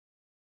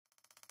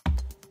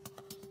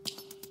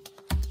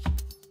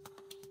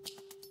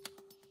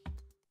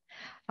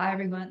Hi,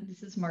 everyone.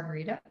 This is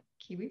Margarita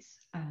Kiwis.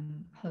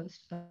 I'm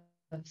host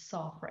of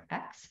Solve for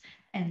X.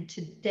 And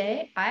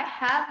today I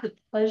have the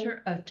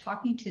pleasure of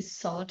talking to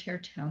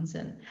Solitaire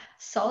Townsend.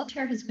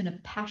 Solitaire has been a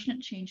passionate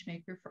change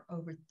maker for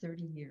over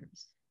 30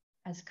 years.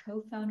 As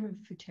co-founder of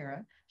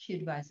Futerra, she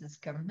advises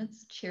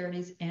governments,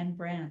 charities, and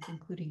brands,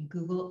 including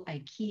Google,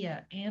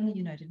 IKEA, and the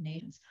United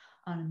Nations,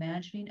 on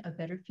imagining a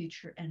better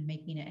future and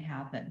making it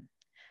happen.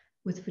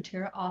 With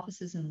Futerra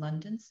offices in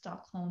London,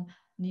 Stockholm,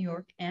 New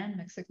York, and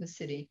Mexico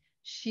City,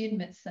 she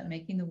admits that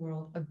making the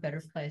world a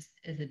better place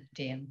is a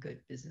damn good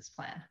business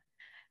plan.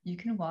 You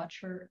can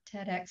watch her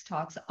TEDx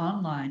talks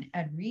online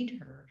and read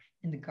her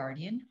in The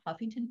Guardian,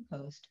 Huffington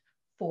Post,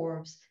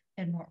 Forbes,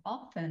 and more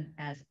often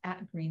as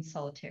 @Green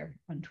Solitaire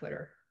on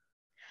Twitter.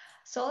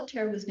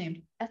 Solitaire was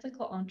named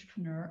Ethical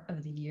Entrepreneur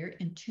of the Year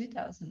in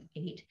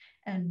 2008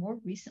 and more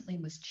recently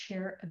was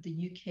chair of the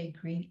UK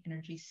Green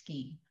Energy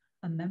Scheme,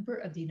 a member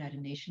of the United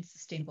Nations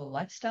Sustainable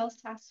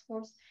Lifestyles Task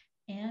Force,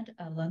 and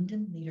a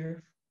London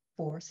leader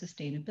for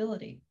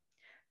sustainability.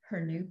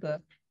 Her new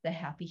book, The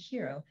Happy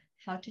Hero,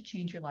 How to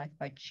Change Your Life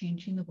by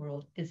Changing the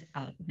World, is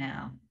out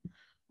now.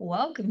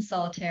 Welcome,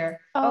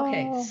 Solitaire.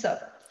 Okay, so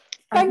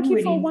thank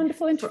you for a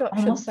wonderful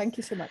introduction. Thank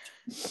you so much.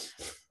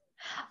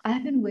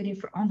 I've been waiting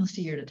for almost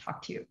a year to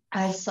talk to you.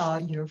 I saw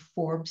your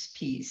Forbes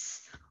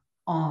piece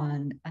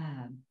on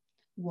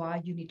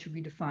why you need to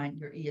redefine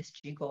your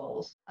ESG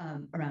goals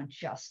around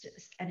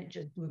justice, and it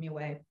just blew me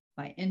away.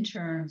 My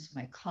interns,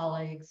 my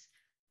colleagues,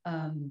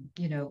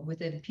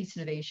 within Peace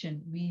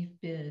Innovation,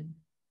 we've been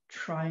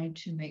trying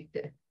to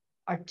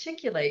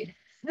articulate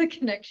the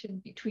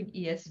connection between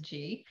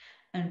ESG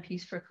and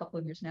peace for a couple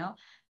of years now.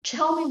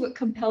 Tell me what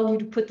compelled you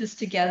to put this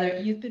together.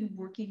 You've been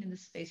working in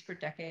this space for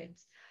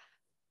decades.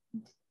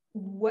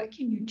 What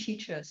can you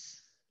teach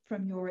us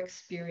from your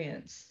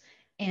experience?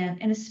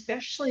 And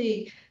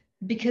especially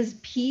because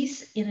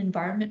peace and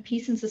environment,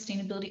 peace and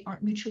sustainability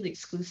aren't mutually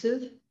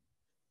exclusive.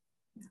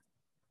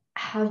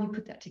 How you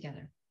put that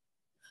together?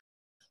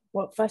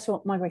 Well, first of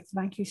all, Margaret,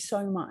 thank you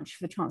so much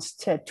for the chance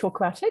to talk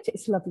about it.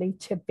 It's lovely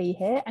to be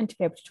here and to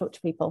be able to talk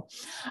to people.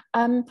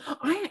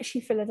 I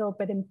actually feel a little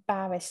bit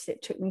embarrassed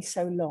it took me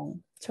so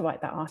long to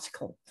write that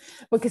article,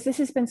 because this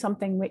has been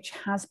something which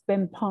has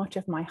been part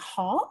of my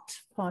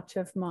heart, part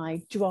of my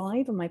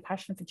drive and my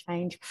passion for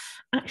change,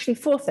 actually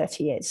for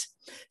 30 years.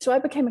 So I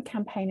became a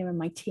campaigner in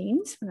my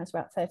teens when I was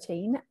about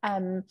 13,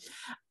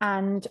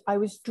 and I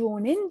was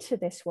drawn into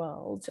this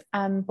world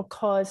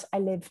because I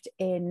lived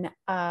in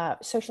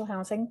social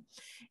housing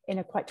in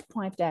a quite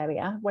deprived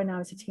area when I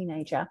was a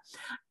teenager,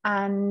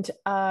 and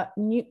a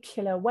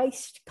nuclear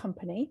waste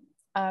company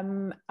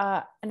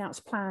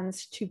announced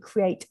plans to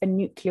create a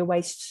nuclear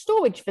waste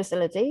storage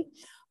facility,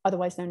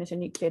 otherwise known as a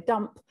nuclear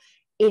dump,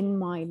 in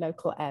my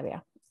local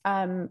area.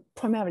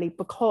 Primarily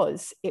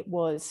because it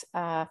was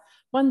a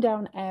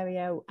rundown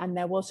area and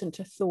there wasn't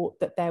a thought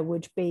that there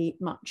would be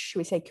much,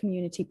 shall we say,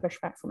 community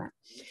pushback from it.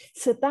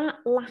 So that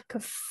lack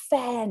of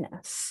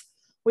fairness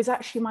was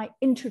actually my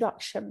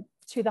introduction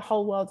to the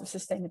whole world of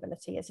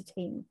sustainability as a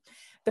teen.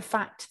 The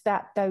fact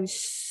that those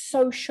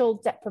social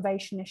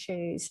deprivation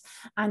issues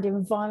and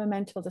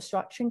environmental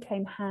destruction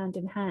came hand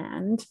in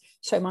hand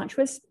so much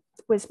was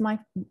my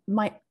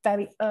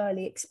very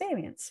early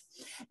experience.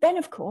 Then,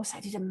 of course,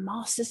 I did a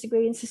master's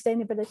degree in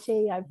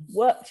sustainability. I've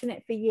worked in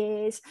it for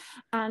years,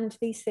 and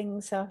these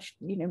things are,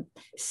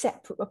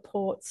 separate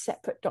reports,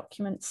 separate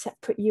documents,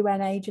 separate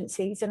UN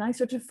agencies, and I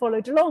sort of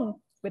followed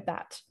along with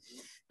that.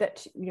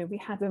 That we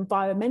have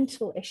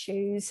environmental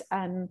issues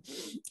and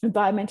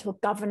environmental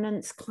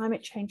governance,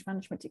 climate change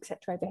management,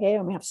 etc. over here,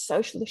 and we have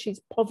social issues,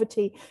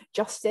 poverty,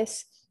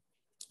 justice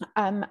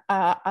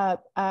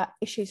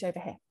issues over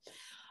here.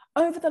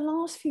 Over the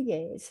last few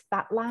years,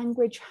 that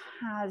language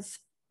has,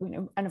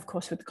 and of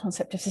course with the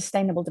concept of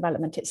sustainable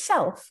development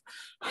itself,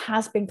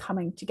 has been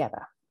coming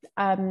together.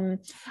 And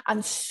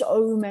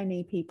so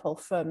many people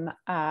from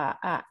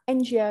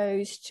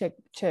NGOs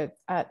to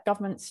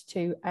governments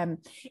to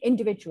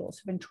individuals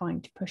have been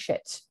trying to push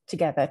it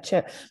together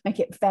to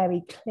make it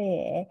very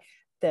clear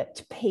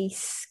that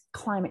peace,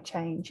 climate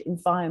change,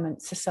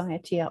 environment,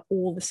 society are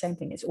all the same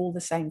thing. It's all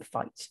the same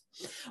fight.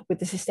 With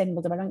the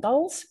Sustainable Development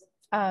Goals,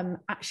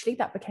 actually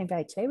that became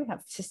very clear. We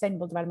have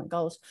Sustainable Development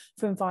Goals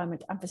for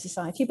environment and for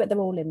society, but they're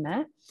all in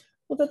there.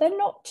 Although they're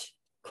not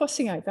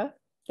crossing over.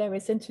 There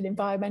isn't an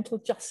environmental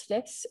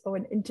justice or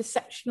an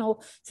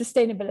intersectional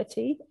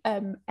sustainability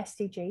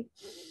SDG.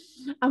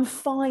 And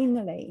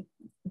finally,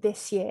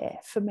 this year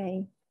for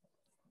me,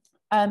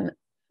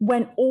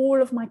 when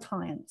all of my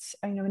clients,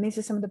 and these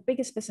are some of the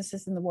biggest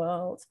businesses in the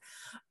world,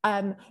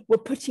 were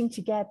putting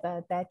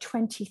together their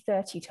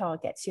 2030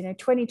 targets,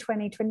 2020,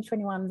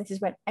 2021, this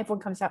is when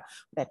everyone comes out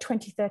with their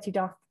 2030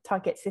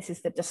 targets. This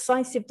is the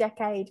decisive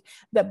decade,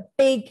 the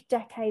big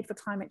decade for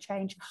climate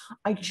change.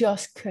 I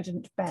just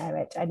couldn't bear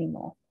it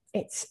anymore.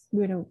 It's,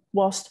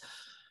 whilst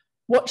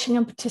watching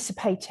and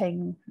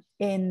participating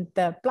in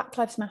the Black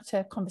Lives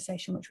Matter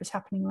conversation, which was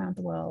happening around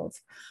the world,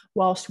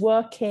 whilst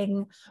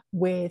working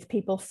with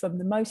people from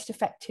the most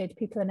affected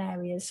people and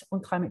areas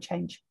on climate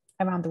change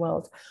around the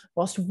world,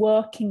 whilst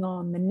working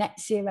on the net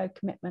zero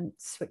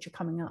commitments which are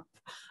coming up.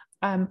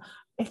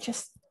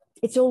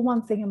 It's all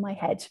one thing in my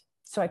head.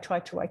 So I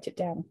tried to write it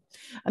down.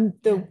 And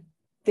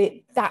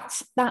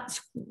that's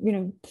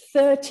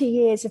 30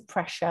 years of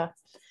pressure,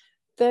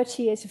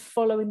 30 years of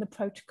following the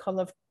protocol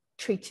of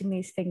treating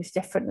these things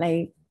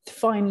differently,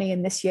 finally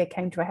in this year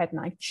came to a head, and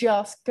I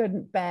just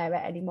couldn't bear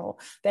it anymore.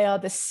 They are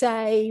the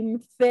same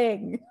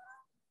thing.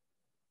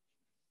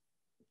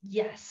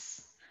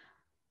 Yes.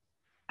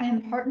 I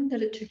am heartened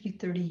that it took you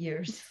 30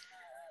 years.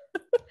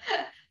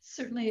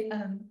 Certainly,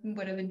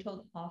 what I've been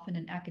told often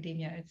in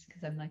academia, it's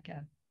because I'm like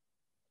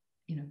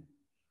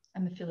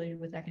I'm affiliated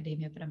with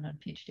academia, but I'm not a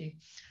PhD.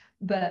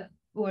 But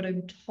what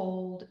I'm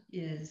told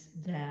is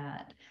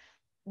that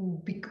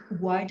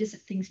why does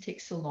things take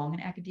so long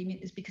in academia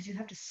is because you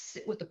have to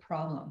sit with the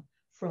problem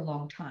for a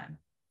long time.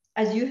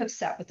 As you have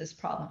sat with this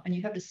problem and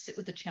you have to sit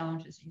with the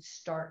challenges, you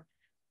start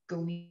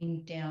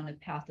going down a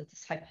path of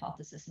this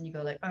hypothesis and you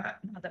go like,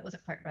 no, that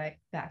wasn't quite right,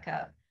 back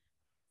up.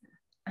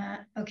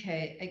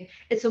 Okay,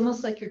 it's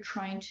almost like you're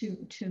trying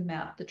to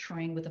map the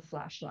terrain with a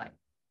flashlight.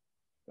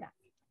 Yeah.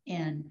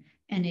 And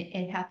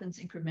it happens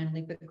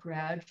incrementally, but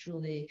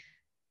gradually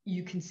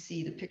you can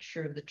see the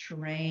picture of the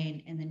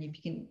terrain, and then you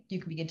can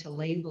begin to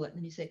label it, and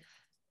then you say,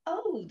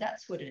 oh,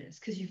 that's what it is,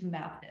 because you've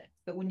mapped it.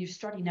 But when you're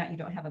starting out, you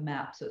don't have a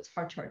map, so it's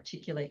hard to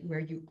articulate where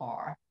you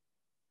are,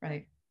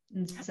 right?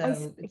 And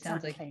so it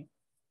sounds like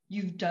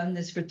you've done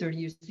this for 30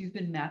 years. You've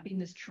been mapping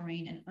this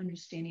terrain and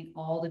understanding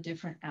all the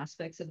different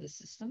aspects of the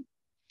system,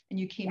 and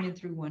you came in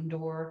through one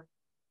door,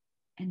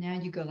 and now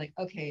you go like,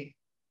 okay,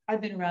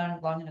 I've been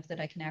around long enough that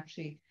I can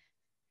actually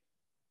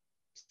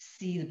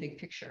see the big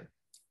picture.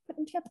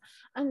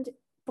 And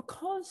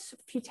because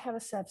Futerra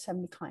serves so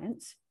many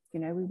clients, we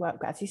work,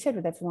 as you said,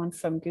 with everyone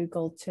from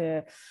Google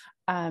to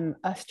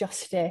Earth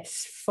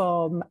Justice,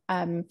 from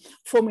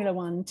Formula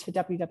One to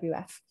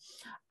WWF.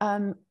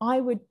 I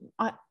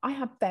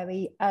have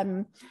very,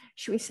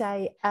 should we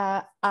say,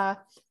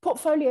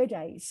 portfolio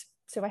days.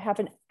 So I have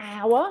an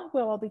hour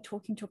where I'll be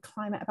talking to a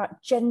client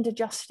about gender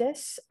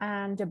justice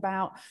and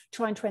about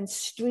trying to end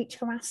street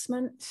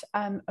harassment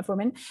of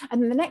women.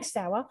 And then the next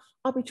hour,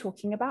 I'll be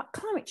talking about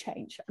climate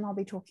change, and I'll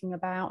be talking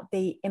about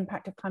the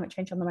impact of climate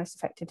change on the most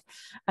affected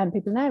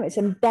people in areas.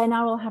 And then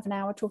I will have an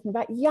hour talking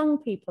about young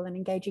people and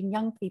engaging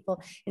young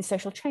people in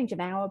social change,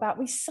 an hour about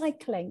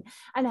recycling,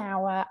 an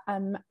hour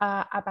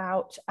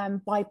about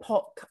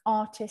BIPOC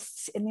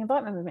artists in the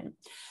environment movement.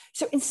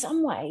 So in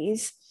some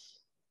ways,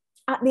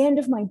 at the end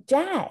of my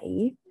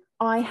day,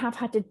 I have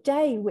had a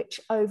day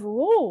which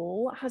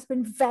overall has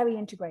been very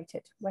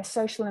integrated, where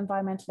social and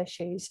environmental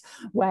issues,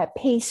 where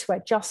peace, where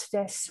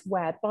justice,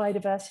 where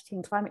biodiversity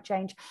and climate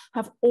change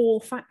have all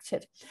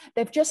factored.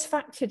 They've just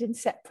factored in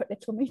separate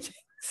little meetings.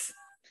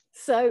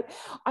 So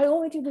I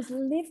already was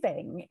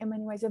living, in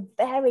many ways, a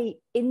very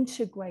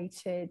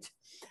integrated,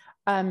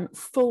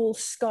 full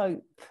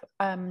scope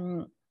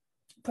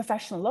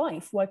professional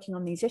life working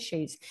on these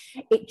issues.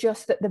 It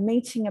just that the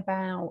meeting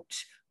about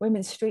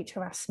women's street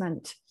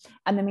harassment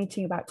and the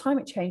meeting about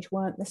climate change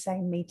weren't the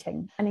same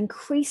meeting, and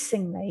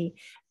increasingly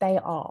they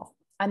are,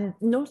 and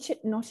not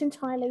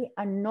entirely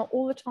and not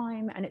all the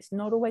time, and it's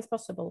not always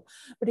possible,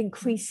 but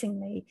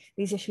increasingly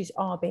these issues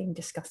are being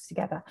discussed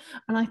together.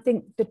 And I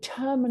think the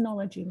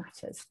terminology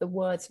matters, the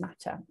words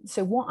matter.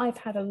 So what I've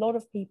had a lot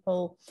of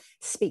people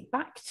speak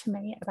back to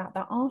me about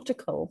that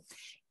article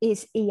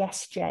is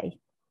ESJ,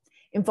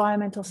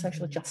 environmental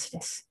social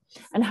justice,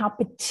 and how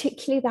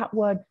particularly that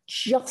word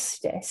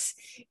justice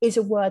is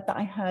a word that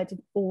I heard in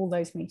all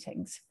those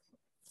meetings.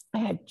 I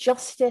had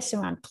justice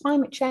around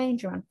climate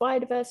change, around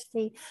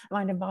biodiversity,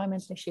 around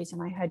environmental issues,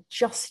 and I had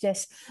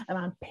justice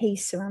around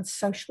peace, around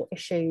social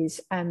issues,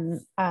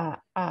 and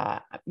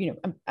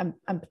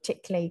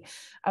particularly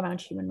around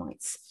human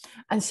rights.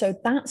 And so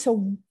that's a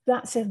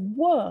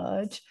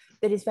word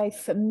that is very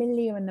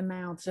familiar in the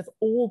mouths of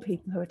all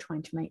people who are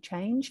trying to make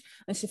change.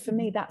 And so for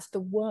me, that's the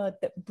word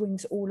that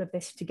brings all of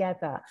this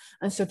together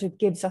and sort of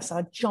gives us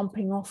our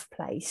jumping off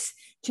place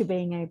to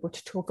being able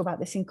to talk about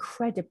this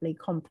incredibly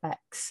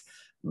complex,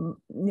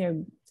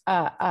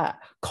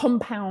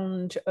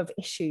 compound of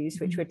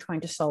issues which we're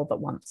trying to solve at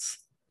once.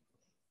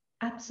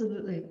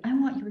 Absolutely. I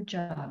want your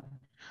job.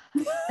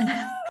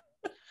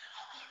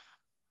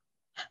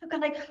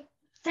 I'm like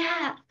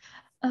that.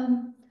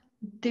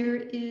 There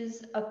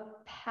is a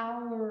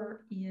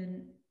power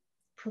in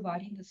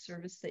providing the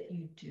service that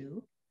you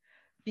do,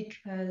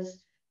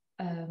 because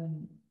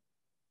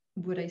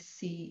what I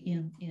see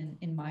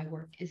in my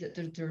work is that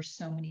there are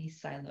so many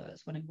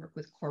silos. When I work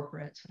with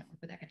corporates, when I work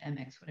with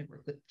academics, when I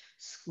work with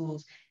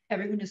schools,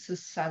 everyone is so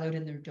siloed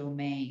in their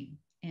domain.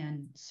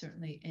 And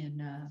certainly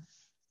in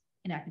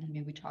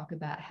academia, we talk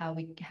about how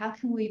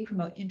can we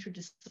promote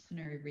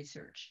interdisciplinary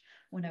research.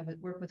 When I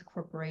would work with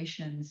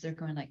corporations, they're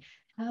going like,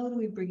 how do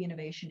we bring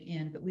innovation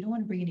in, but we don't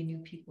want to bring any new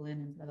people in,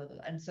 and blah, blah,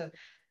 blah. And so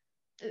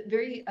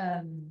very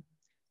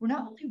we're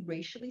not only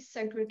racially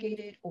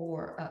segregated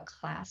or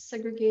class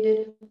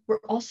segregated, we're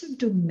also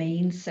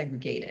domain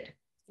segregated.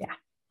 Yeah.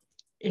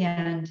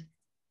 And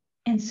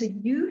And so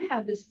you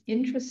have this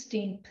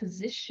interesting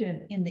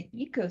position in the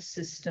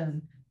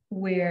ecosystem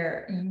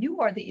where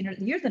you are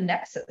you're the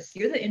nexus,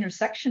 you're the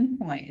intersection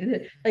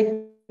point. Like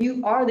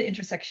you are the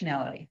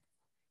intersectionality.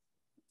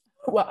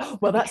 Well,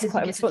 that's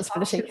quite a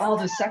responsibility. To all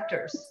the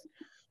sectors.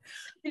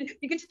 You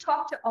get to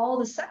talk to all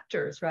the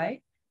sectors,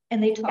 right?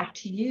 And they talk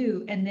to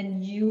you, and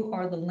then you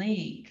are the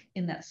link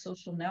in that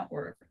social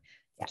network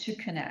to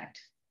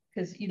connect.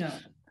 Because, you know,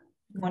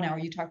 1 hour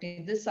you talk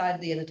to this side,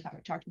 the other time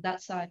you talk to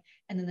that side,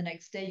 and then the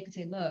next day you can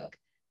say, look,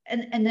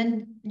 and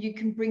then you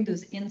can bring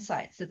those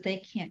insights that they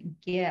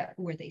can't get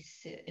where they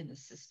sit in the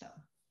system.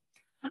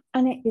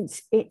 And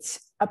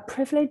it's a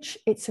privilege,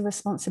 it's a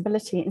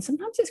responsibility, and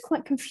sometimes it's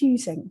quite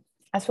confusing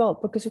as well,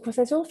 because of course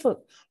there's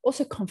also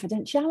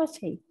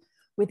confidentiality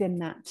within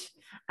that,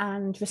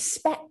 and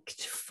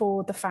respect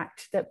for the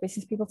fact that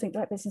business people think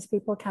like business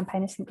people,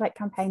 campaigners think like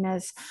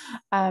campaigners,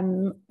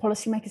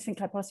 policymakers think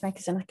like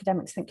policymakers, and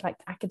academics think like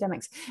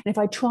academics. And if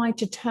I try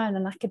to turn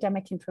an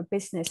academic into a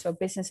business or a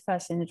business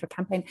person into a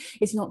campaign,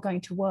 it's not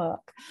going to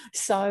work.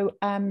 So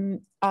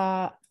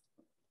I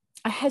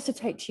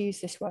hesitate to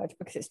use this word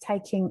because it's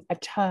taking a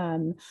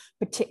turn,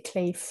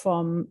 particularly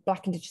from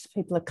Black, Indigenous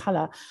people of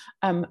colour.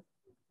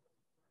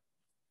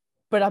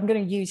 But I'm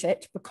going to use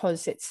it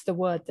because it's the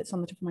word that's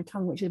on the tip of my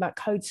tongue, which is about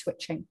code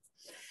switching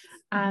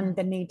and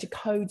the need to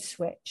code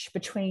switch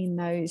between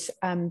those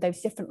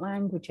different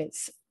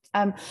languages.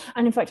 And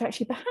in fact,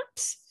 actually,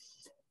 perhaps,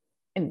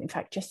 in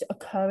fact, just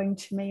occurring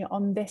to me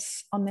on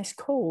this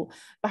call,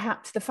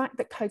 perhaps the fact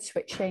that code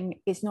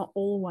switching is not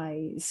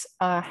always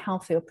a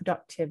healthy or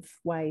productive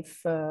way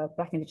for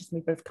Black, Indigenous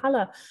people of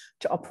colour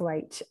to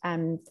operate,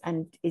 and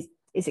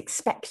is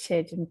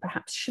expected and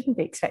perhaps shouldn't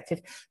be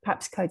expected.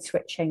 Perhaps code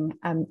switching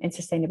in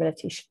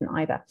sustainability shouldn't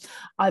either.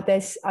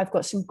 I've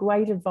got some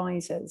great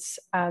advisors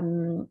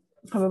who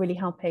are really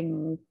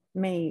helping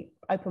me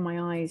open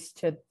my eyes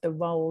to the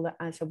role that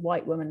as a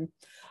white woman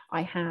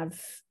I have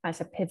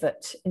as a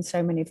pivot in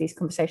so many of these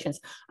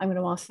conversations. I'm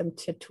going to ask them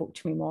to talk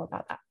to me more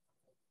about that.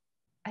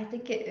 I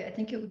think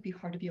it would be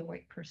hard to be a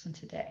white person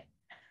today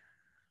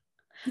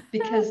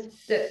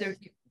because they're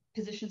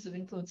positions of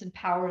influence and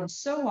power and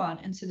so on.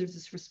 And so there's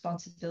this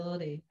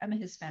responsibility. I'm a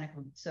Hispanic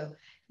woman. So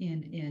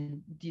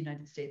in the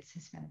United States,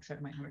 Hispanics are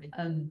a minority.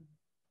 And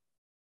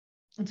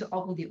so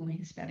I'll be the only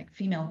Hispanic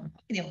female,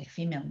 the only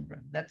female in the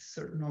room. That's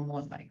sort of normal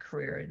in my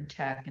career in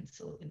tech and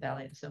Silicon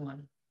Valley and so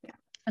on. Yeah.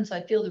 And so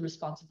I feel the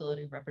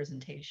responsibility of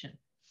representation.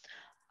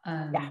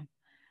 But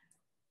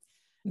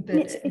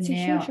it's a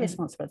huge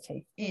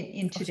responsibility.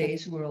 In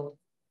today's world,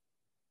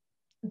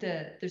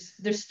 there's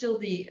still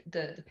the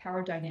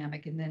power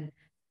dynamic, and then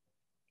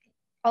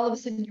all of a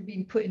sudden you're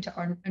being put into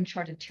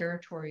uncharted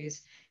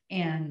territories,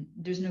 and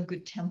there's no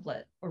good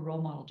template or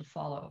role model to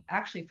follow,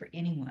 actually, for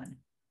anyone.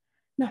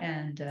 No.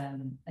 And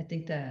I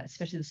think that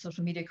especially the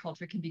social media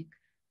culture can be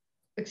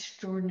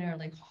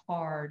extraordinarily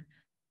hard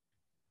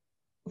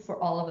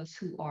for all of us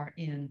who are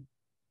in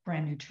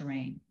brand new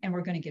terrain, and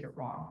we're going to get it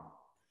wrong.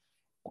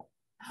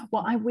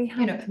 Well, we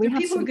have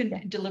people who are going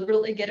to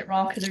deliberately get it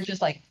wrong because they're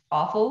just like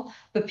awful,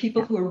 but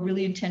people who are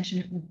really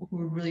intentional,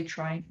 who are really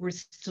trying, we're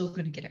still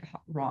going to get it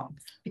wrong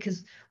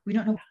because we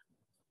don't know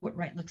what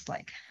right looks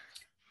like.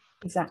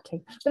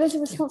 Exactly. But there's a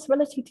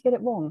responsibility to get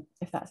it wrong,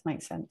 if that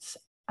makes sense.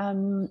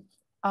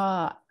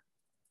 I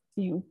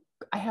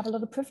have a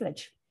lot of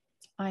privilege.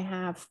 I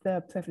have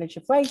the privilege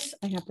of race.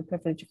 I have the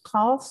privilege of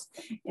class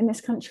in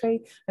this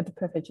country. I have the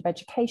privilege of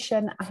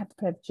education. I have the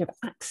privilege of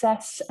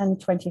access and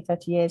 20,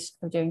 30 years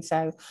of doing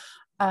so.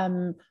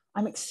 I'm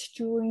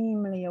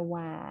extremely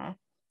aware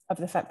of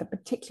the fact that,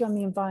 particularly on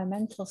the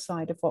environmental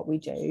side of what we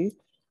do,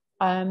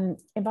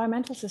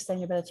 environmental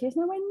sustainability is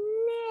nowhere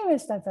near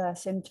as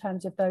diverse in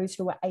terms of those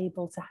who are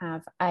able to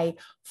have a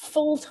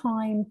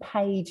full-time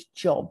paid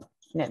job.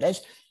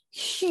 There's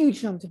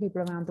huge numbers of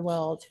people around the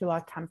world who are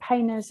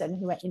campaigners and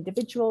who are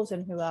individuals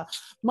and who are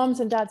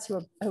moms and dads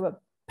who are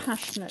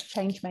passionate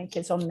change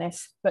makers on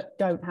this, but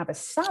don't have a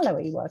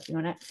salary working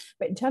on it.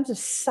 But in terms of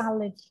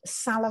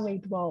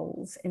salaried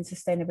roles in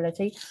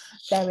sustainability,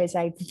 there is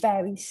a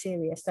very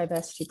serious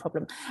diversity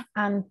problem.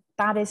 And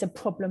that is a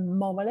problem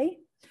morally.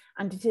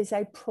 And it is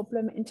a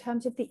problem in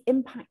terms of the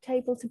impact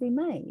able to be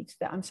made.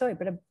 That I'm sorry,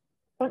 but a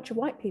bunch of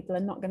white people are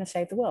not going to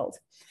save the world.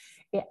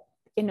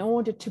 In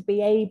order to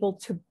be able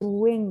to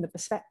bring the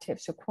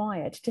perspectives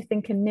required, to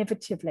think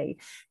innovatively,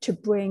 to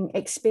bring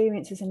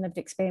experiences and lived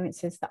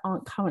experiences that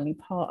aren't currently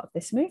part of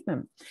this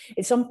movement.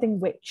 It's something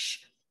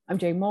which I'm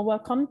doing more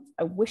work on.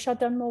 I wish I'd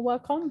done more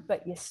work on,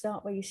 but you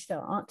start where you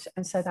start.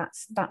 And so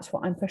that's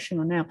what I'm pushing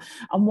on now.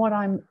 And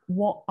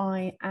what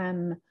I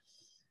am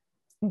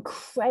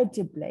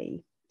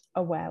incredibly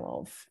aware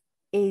of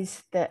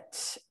is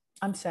that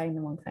I'm saying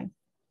the wrong thing,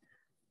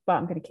 but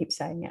I'm going to keep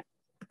saying it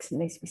because it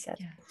needs to be said.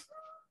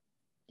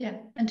 Yeah,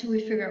 until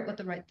we figure out what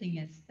the right thing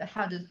is,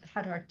 how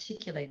to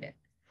articulate it.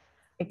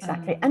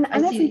 Exactly, and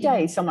every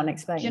day someone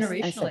explains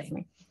generationally to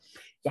me.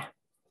 Yeah,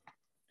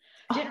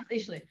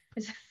 generationally.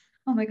 It's,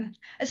 oh my God,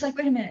 it's like,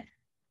 wait a minute,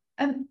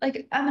 I'm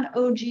an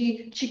OG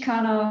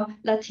Chicano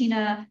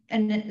Latina,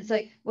 and it's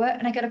like, what?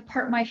 And I got to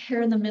part my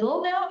hair in the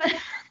middle now.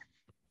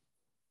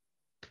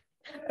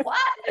 What?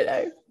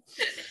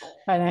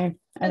 I know.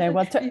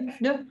 Well,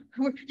 no,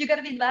 you got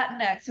to be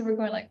Latinx, and we're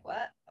going like,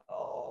 what?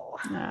 Oh,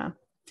 yeah.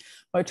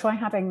 Well, try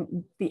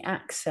having the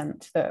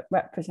accent that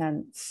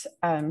represents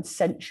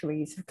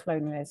centuries of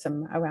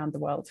colonialism around the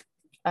world,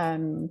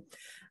 and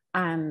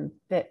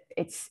that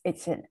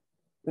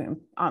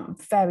I'm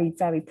very,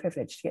 very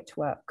privileged to get to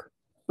work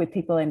with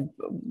people in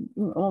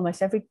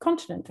almost every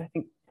continent. I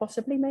think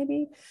possibly,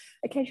 maybe,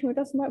 occasionally it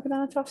doesn't work with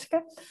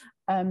Antarctica,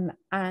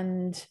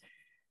 and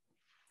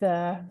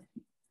the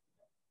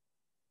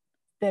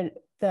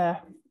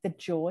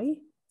joy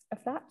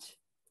of that,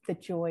 the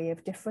joy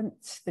of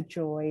difference, the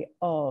joy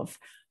of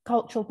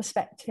cultural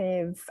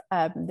perspective,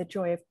 the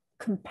joy of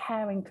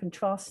comparing,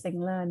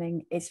 contrasting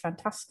learning is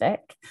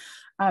fantastic.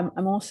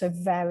 I'm also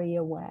very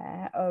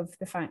aware of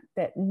the fact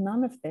that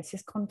none of this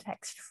is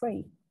context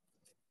free.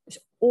 It's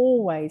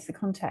always the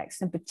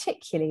context, and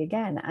particularly,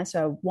 again, as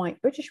a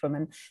white British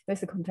woman,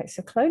 there's the context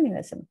of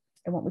colonialism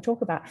in what we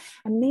talk about.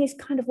 And these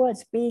kind of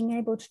words, being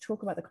able to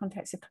talk about the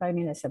context of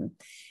colonialism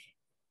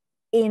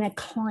in a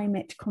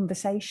climate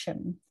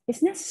conversation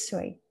is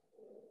necessary.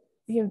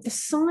 The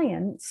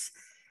science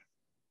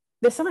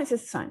is the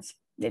science.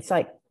 It's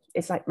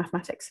like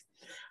mathematics.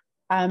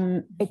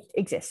 It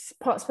exists.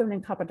 Parts per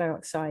million carbon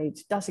dioxide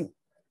doesn't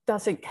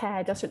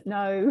care, doesn't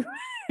know.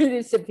 It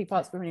is simply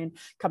parts per million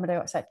carbon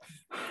dioxide.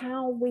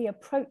 How we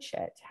approach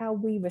it, how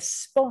we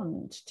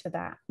respond to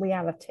that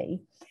reality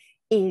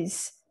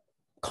is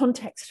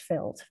context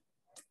filled.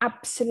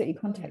 Absolutely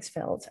context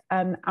filled,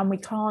 and we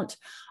can't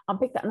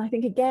unpick that. And I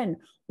think, again,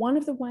 one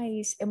of the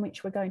ways in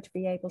which we're going to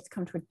be able to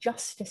come to a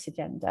justice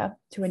agenda,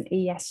 to an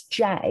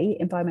ESJ,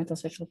 environmental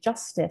social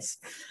justice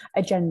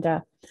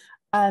agenda,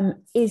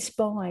 is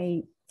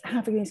by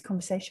having these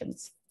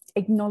conversations,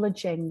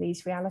 acknowledging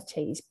these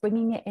realities,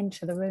 bringing it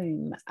into the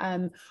room,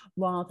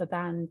 rather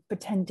than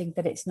pretending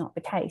that it's not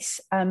the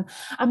case. And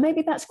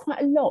maybe that's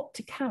quite a lot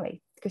to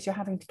carry, because you're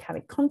having to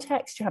carry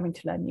context, you're having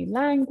to learn new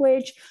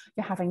language,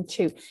 you're having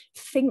to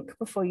think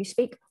before you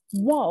speak,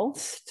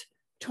 whilst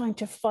trying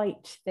to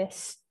fight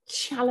this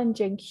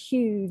challenging,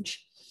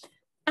 huge,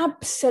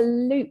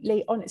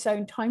 absolutely on its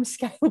own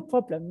timescale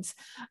problems.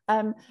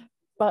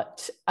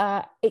 But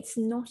it's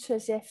not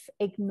as if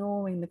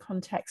ignoring the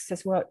context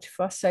has worked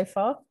for us so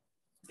far.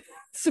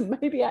 So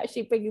maybe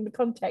actually bringing the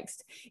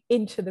context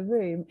into the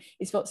room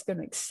is what's going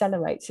to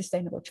accelerate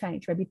sustainable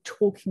change. Maybe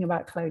talking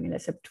about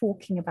colonialism,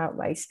 talking about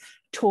race,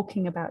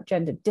 talking about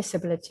gender,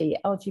 disability,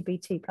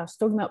 LGBT+,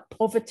 talking about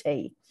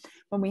poverty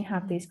when we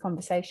have these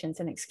conversations,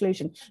 and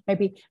exclusion.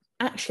 Maybe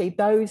actually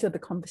those are the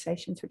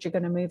conversations which are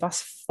going to move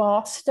us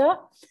faster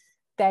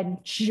than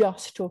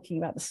just talking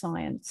about the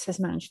science has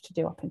managed to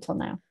do up until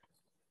now.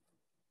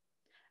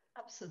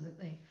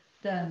 Absolutely.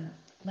 The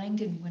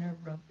Langdon Winter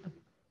wrote a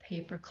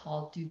paper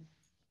called "Do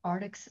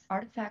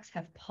Artifacts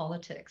Have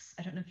Politics?"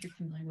 I don't know if you're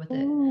familiar with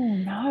it. Oh,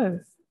 no.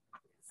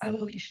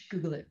 Oh, you should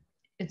Google it.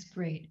 It's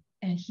great.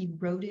 And he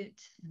wrote it,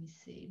 let me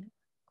see,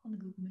 on the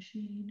Google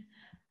machine.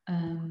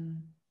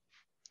 And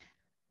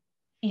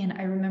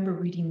I remember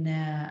reading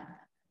that,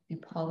 "Do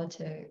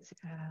politics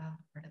have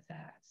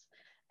artifacts?"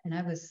 And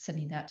I was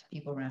sending that to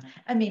people around.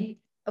 I mean,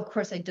 of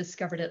course, I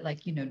discovered it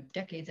like,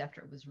 decades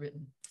after it was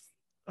written.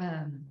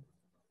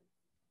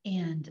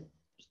 And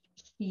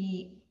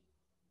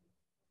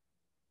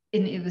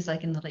it was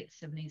like in the late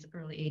 70s,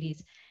 early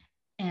 80s.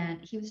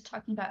 And he was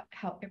talking about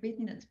how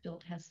everything that's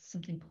built has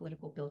something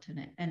political built in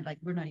it. And like,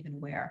 we're not even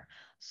aware.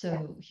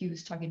 So he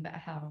was talking about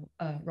how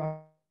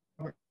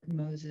Robert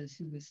Moses,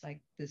 who was like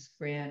this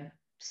grand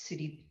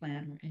city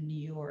planner in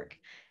New York,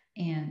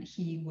 and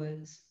he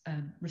was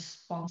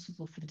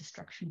responsible for the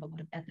destruction of a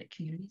lot of ethnic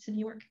communities in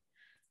New York.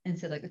 And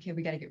said like, okay,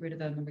 we got to get rid of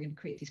them, and we're going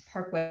to create these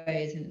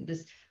parkways, and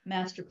this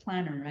master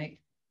planner, right?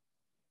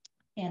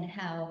 And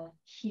how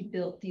he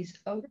built these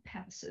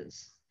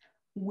overpasses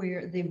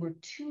where they were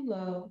too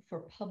low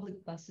for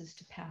public buses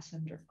to pass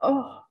under.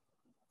 Oh,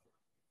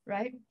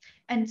 right?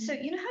 And so,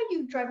 how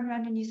you drive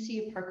around and you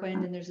see a parkway,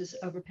 and then there's this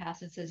overpass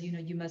that says,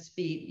 you must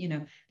be,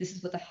 this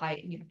is what the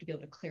height, and you have to be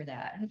able to clear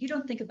that. And you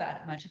don't think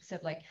about it much,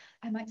 except like,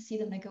 I might see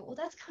them and I go, well,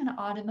 that's kind of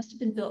odd. It must have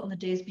been built in the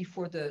days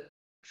before the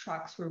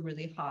trucks were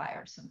really high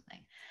or something.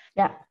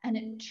 Yeah. And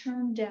it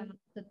turned out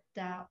that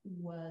that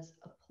was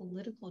a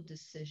political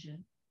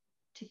decision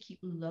to keep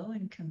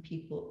low-income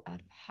people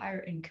out of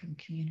higher-income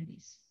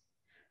communities,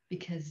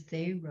 because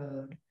they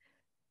rode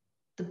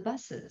the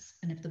buses.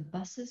 And if the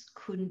buses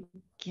couldn't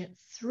get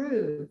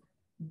through,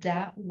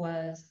 that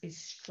was a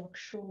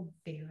structural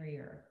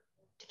barrier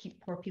to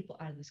keep poor people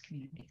out of those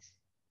communities.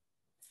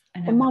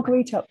 And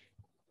Margarita,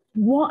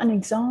 what an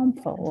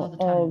example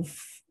of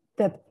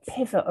the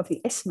pivot of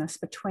the isthmus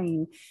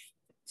between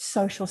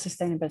social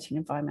sustainability and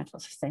environmental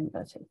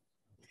sustainability.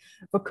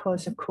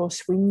 Because, of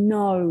course, we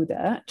know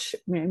that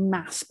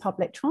mass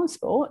public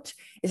transport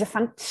is a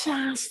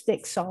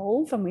fantastic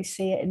solve, and we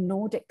see it in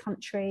Nordic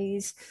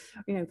countries,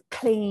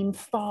 clean,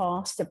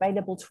 fast,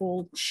 available to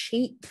all,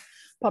 cheap,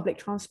 public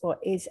transport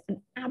is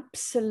an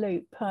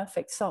absolute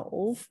perfect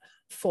solve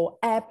for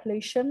air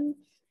pollution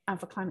and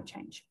for climate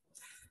change.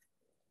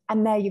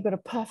 And there you've got a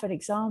perfect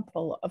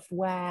example of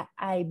where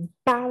a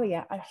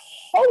barrier, a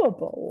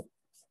horrible,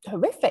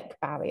 horrific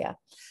barrier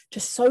to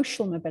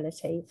social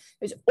mobility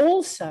is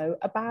also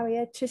a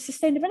barrier to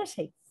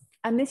sustainability.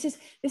 And this is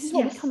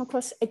what we come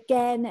across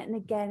again and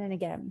again and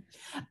again.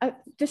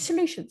 The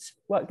solutions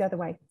work the other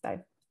way, though,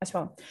 as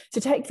well. So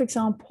take, for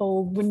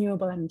example,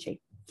 renewable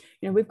energy.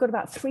 You know, we've got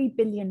about 3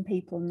 billion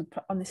people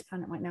on this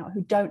planet right now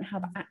who don't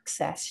have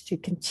access to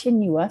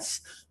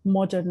continuous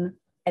modern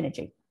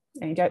energy.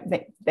 And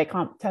they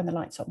can't turn the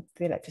lights on.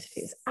 The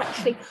electricity is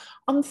actually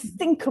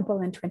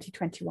unthinkable in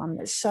 2021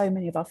 that so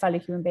many of our fellow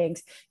human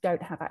beings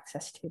don't have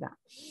access to that.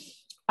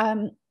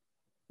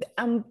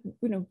 And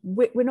you know,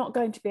 we're not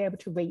going to be able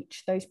to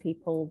reach those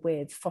people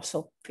with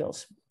fossil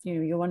fuels. You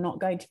know, you are not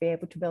going to be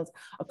able to build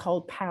a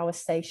coal power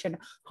station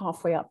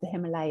halfway up the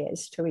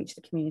Himalayas to reach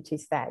the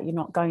communities there. You're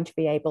not going to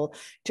be able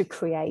to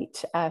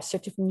create a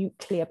sort of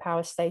nuclear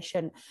power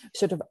station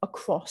sort of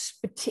across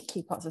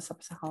particularly parts of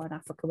sub-Saharan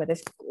Africa where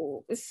there's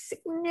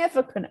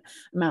significant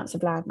amounts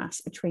of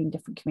landmass between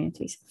different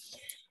communities.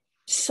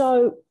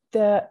 So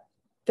the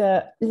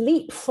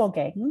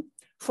leapfrogging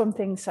from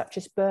things such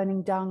as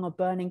burning dung or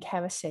burning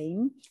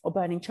kerosene or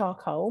burning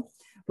charcoal,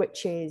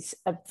 which is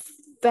a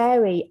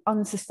very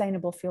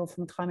unsustainable fuel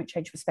from a climate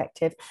change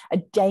perspective, a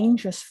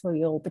dangerous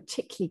fuel,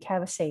 particularly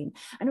kerosene,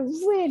 and a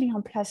really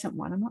unpleasant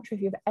one. I'm not sure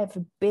if you've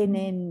ever been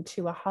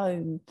into a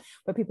home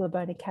where people are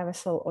burning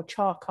kerosene or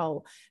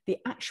charcoal. The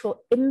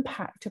actual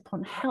impact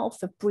upon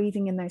health of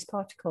breathing in those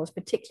particles,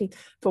 particularly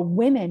for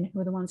women who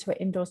are the ones who are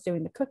indoors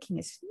doing the cooking,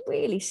 is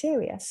really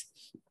serious.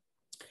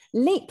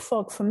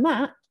 Leapfrog from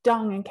that,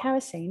 dung and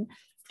kerosene,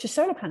 to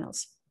solar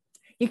panels.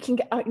 You can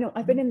get, you know,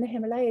 I've been in the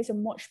Himalayas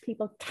and watched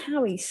people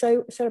carry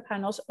solar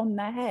panels on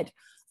their head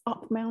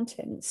up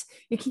mountains.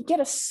 You can get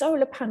a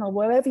solar panel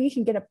wherever you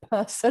can get a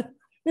person.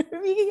 If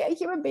you can get a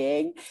human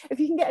being, if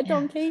you can get a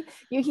donkey,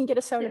 you can get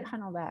a solar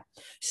panel there.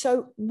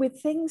 So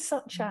with things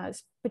such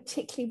as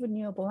particularly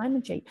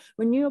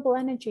renewable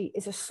energy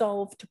is a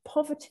solve to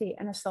poverty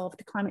and a solve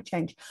to climate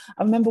change.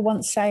 I remember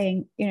once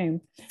saying, you know,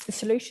 the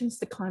solutions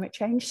to climate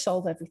change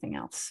solve everything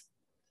else.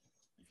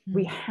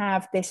 We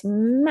have this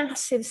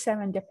massive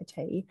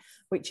serendipity,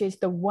 which is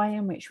the way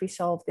in which we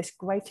solve this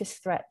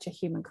greatest threat to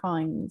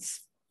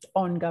humankind's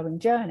ongoing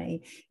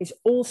journey, is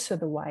also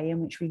the way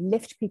in which we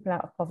lift people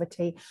out of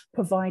poverty,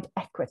 provide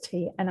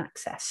equity and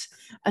access.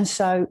 And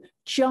so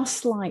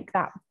just like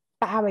that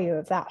barrier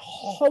of that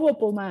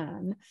horrible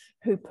man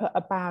who put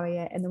a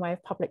barrier in the way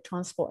of public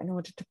transport in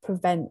order to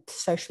prevent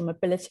social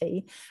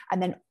mobility, and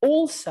then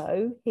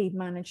also he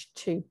managed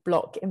to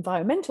block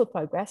environmental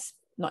progress,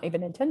 not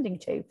even intending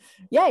to.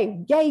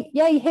 Yay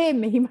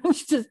him. He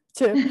managed to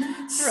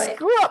right.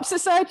 Screw up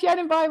society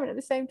and environment at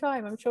the same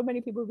time. I'm sure many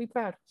people would be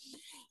proud.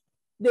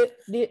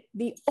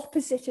 The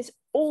opposite is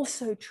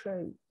also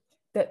true,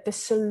 that the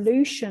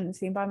solutions,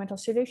 the environmental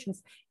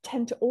solutions,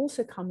 tend to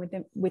also come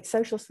with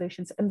social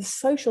solutions, and the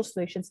social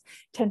solutions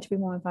tend to be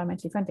more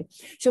environmentally friendly.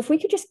 So if we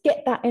could just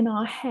get that in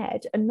our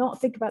head and not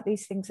think about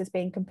these things as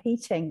being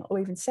competing or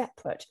even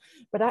separate,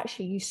 but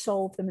actually you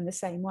solve them in the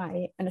same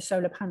way, and a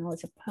solar panel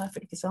is a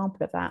perfect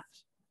example of that,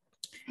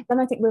 then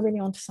I think we're really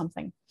onto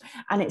something.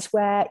 And it's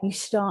where you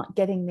start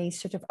getting these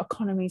sort of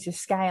economies of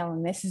scale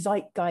and this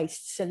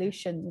zeitgeist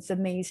solutions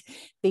and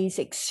these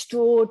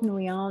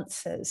extraordinary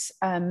answers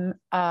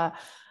that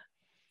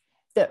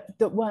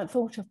weren't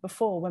thought of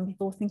before when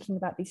people were thinking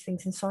about these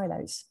things in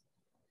silos.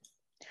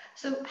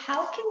 So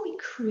how can we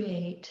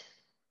create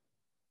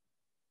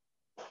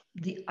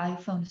the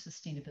iPhone of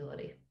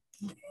sustainability?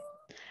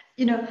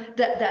 You know,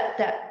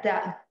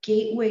 that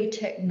gateway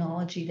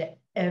technology that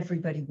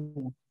everybody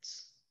wants.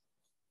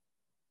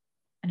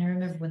 And I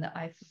remember when the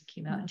iPhone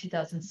came out in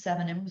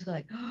 2007, everyone was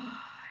like, oh,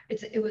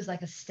 it was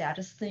like a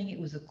status thing. It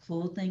was a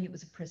cool thing. It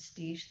was a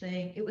prestige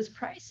thing. It was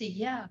pricey,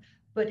 yeah,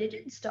 but it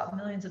didn't stop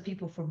millions of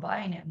people from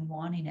buying it and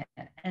wanting it.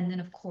 And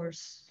then, of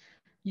course,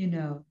 you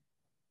know,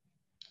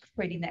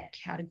 creating that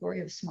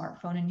category of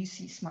smartphone, and you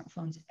see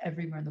smartphones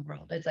everywhere in the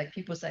world. It's like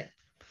people say,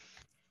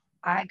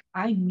 I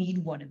need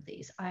one of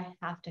these. I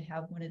have to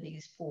have one of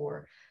these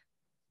for,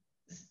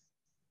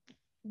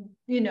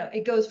 you know,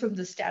 it goes from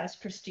the status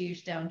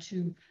prestige down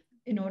to,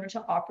 in order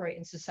to operate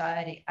in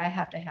society, I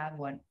have to have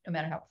one, no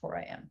matter how poor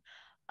I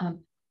am.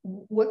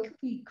 What could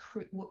we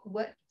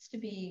what needs to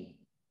be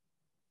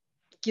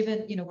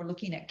given? You know, we're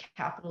looking at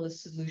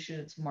capitalist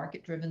solutions,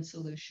 market-driven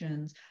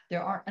solutions.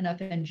 There aren't enough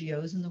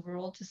NGOs in the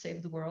world to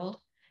save the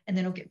world, and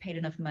they don't get paid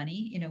enough money.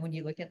 You know, when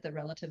you look at the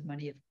relative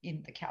money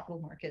in the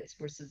capital markets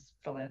versus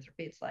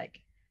philanthropy, it's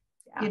like,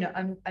 you know,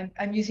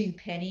 I'm using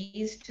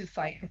pennies to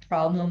fight a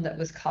problem that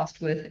was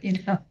cost with,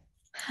 you know,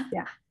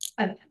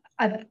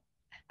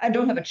 I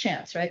don't have a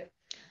chance, right?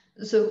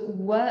 So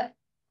where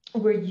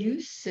you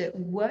sit,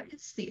 what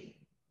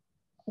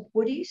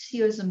do you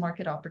see as the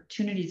market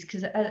opportunities?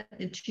 Because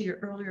to your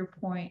earlier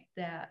point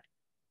that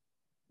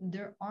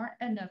there aren't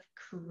enough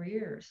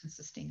careers in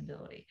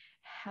sustainability.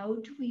 How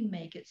do we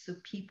make it so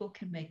people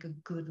can make a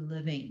good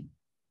living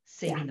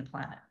Yeah. saving the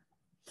planet?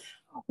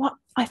 Well,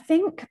 I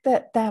think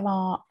that there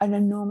are an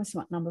enormous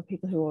number of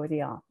people who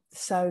already are.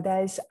 So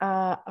there's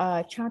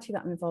a charity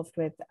that I'm involved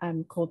with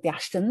called the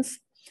Ashtons,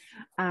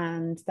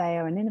 and they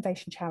are an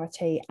innovation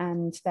charity,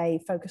 and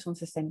they focus on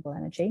sustainable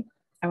energy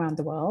around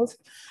the world.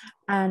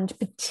 And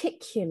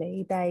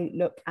particularly, they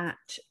look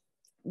at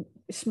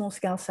small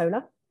scale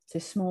solar. So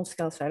small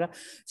scale solar.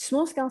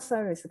 Small scale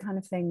solar is the kind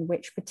of thing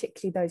which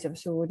particularly those of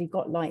us who already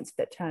got lights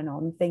that turn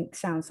on think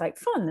sounds like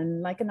fun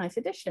and like a nice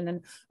addition,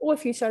 and or a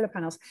few solar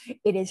panels.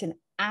 It is an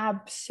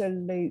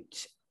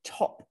absolute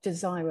top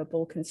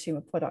desirable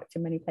consumer product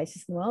in many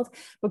places in the world,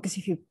 because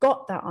if you've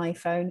got that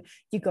iPhone,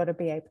 you've got to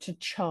be able to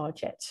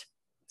charge it.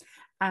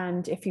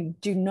 And if you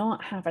do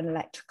not have an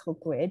electrical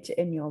grid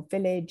in your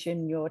village,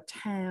 in your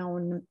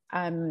town,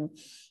 often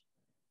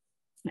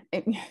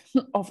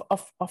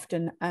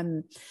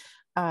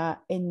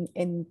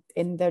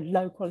in the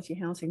low quality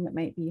housing that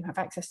maybe you have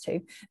access to,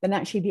 then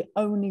actually the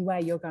only way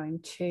you're going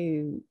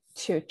to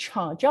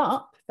charge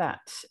up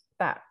that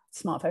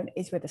smartphone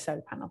is with a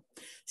solar panel.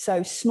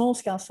 So small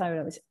scale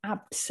solar is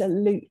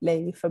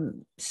absolutely, for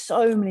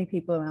so many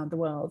people around the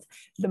world,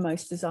 the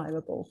most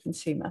desirable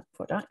consumer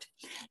product.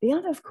 The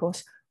other, of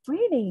course,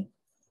 really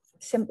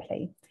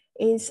simply,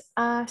 is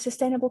a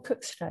sustainable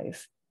cook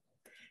stove.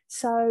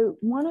 So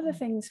one of the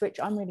things which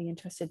I'm really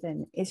interested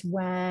in is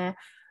where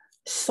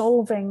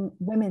solving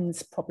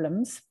women's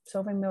problems,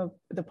 solving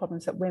the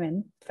problems that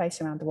women face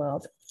around the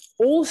world,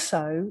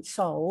 also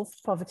solve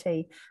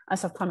poverty and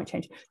solve climate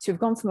change. So we've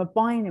gone from a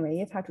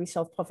binary of how do we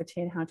solve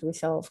poverty and how do we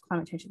solve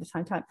climate change at the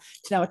same time,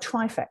 to now a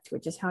trifecta,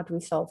 which is how do we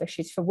solve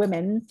issues for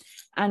women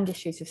and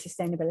issues of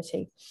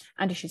sustainability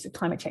and issues of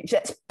climate change.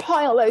 Let's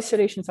pile those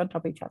solutions on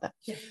top of each other.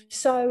 Yeah.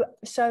 So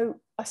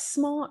a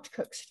smart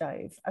cook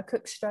stove, a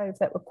cook stove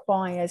that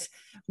requires,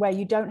 where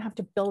you don't have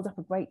to build up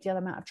a great deal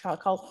amount of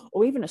charcoal,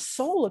 or even a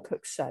solar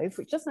cook stove,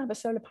 which doesn't have a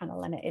solar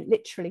panel in it. It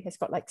literally has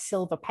got like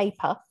silver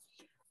paper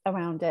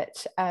around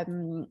it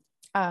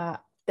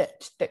that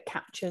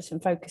captures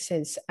and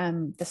focuses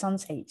the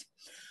sun's heat.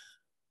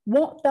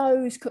 What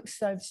those cook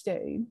stoves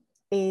do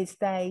is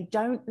they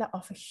don't let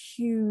off a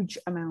huge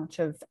amount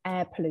of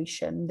air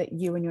pollution that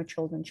you and your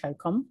children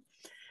choke on.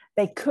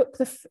 They cook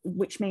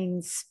which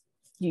means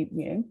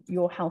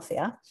you're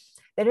healthier.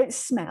 They don't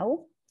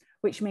smell,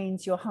 which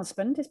means your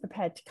husband is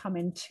prepared to come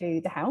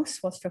into the house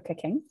whilst you're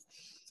cooking.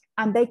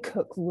 And they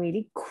cook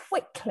really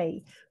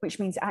quickly, which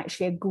means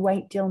actually a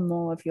great deal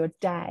more of your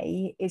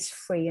day is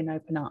free and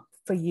open up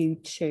for you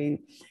to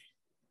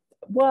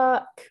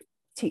work,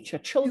 teach your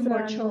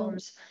children,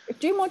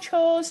 do more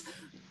chores,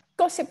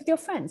 gossip with your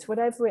friends,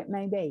 whatever it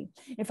may be.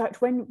 In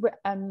fact, when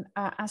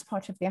as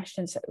part of the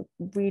Ashtons,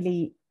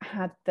 really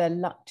had the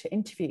luck to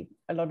interview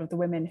a lot of the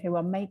women who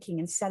are making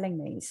and selling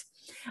these,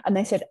 and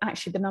they said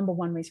actually the number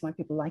one reason why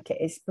people like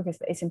it is because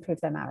it's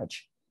improved their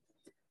marriage.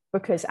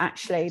 Because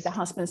actually the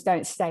husbands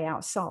don't stay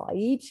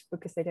outside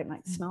because they don't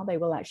like the smell, they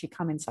will actually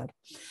come inside.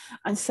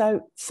 And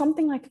so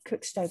something like a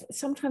cook stove,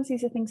 sometimes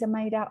these are things are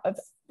made out of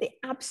the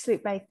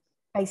absolute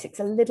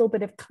basics. A little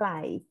bit of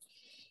clay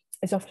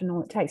is often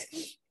all it takes.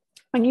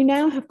 And you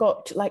now have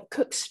got like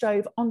cook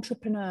stove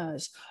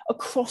entrepreneurs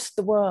across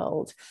the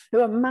world who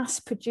are mass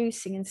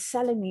producing and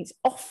selling these,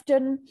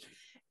 often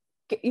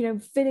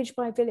village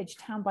by village,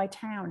 town by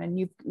town,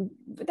 and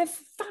they're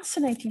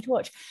fascinating to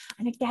watch.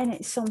 And again,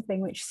 it's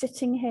something which,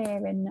 sitting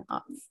here in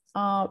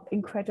our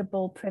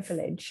incredible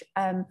privilege,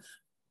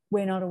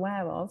 we're not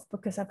aware of,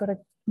 because I've got a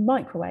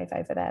microwave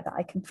over there that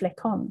I can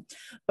flick on.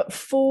 But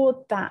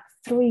for that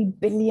 3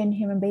 billion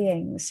human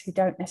beings who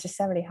don't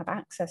necessarily have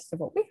access to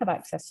what we have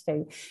access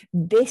to,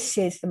 this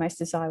is the most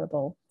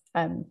desirable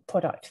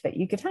product that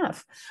you could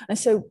have. And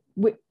so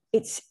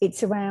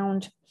it's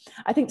around,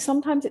 I think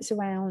sometimes it's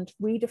around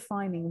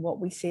redefining what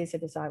we see as a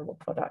desirable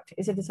product.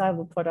 Is a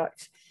desirable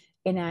product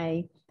in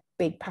a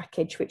big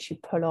package which you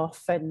pull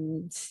off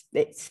and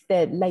it's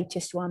the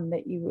latest one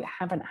that you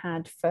haven't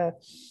had for,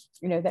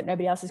 that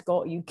nobody else has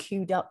got, you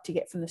queued up to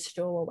get from the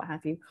store or what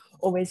have you?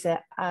 Or is it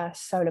a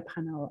solar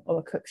panel or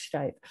a cook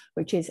stove,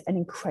 which is an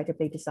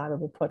incredibly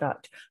desirable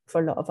product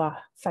for a lot of our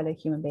fellow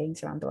human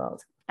beings around the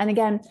world? And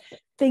again,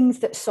 things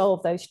that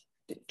solve those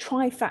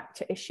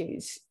trifecta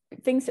issues,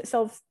 things that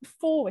solve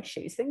 4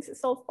 issues, things that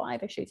solve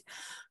 5 issues.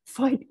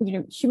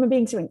 Human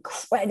beings are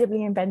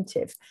incredibly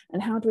inventive.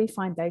 And how do we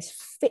find those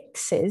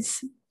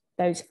fixes,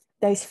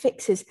 those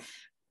fixes?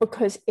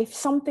 Because if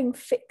something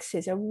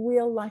fixes a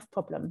real life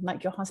problem,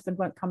 like your husband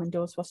won't come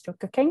indoors whilst you're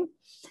cooking,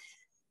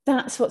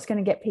 that's what's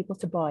going to get people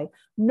to buy.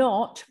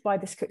 Not buy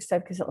this cook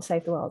stove because it'll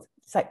save the world.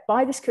 It's like,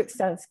 buy this cook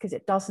stove because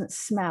it doesn't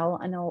smell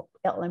and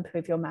it'll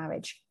improve your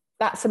marriage.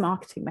 That's a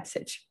marketing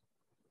message.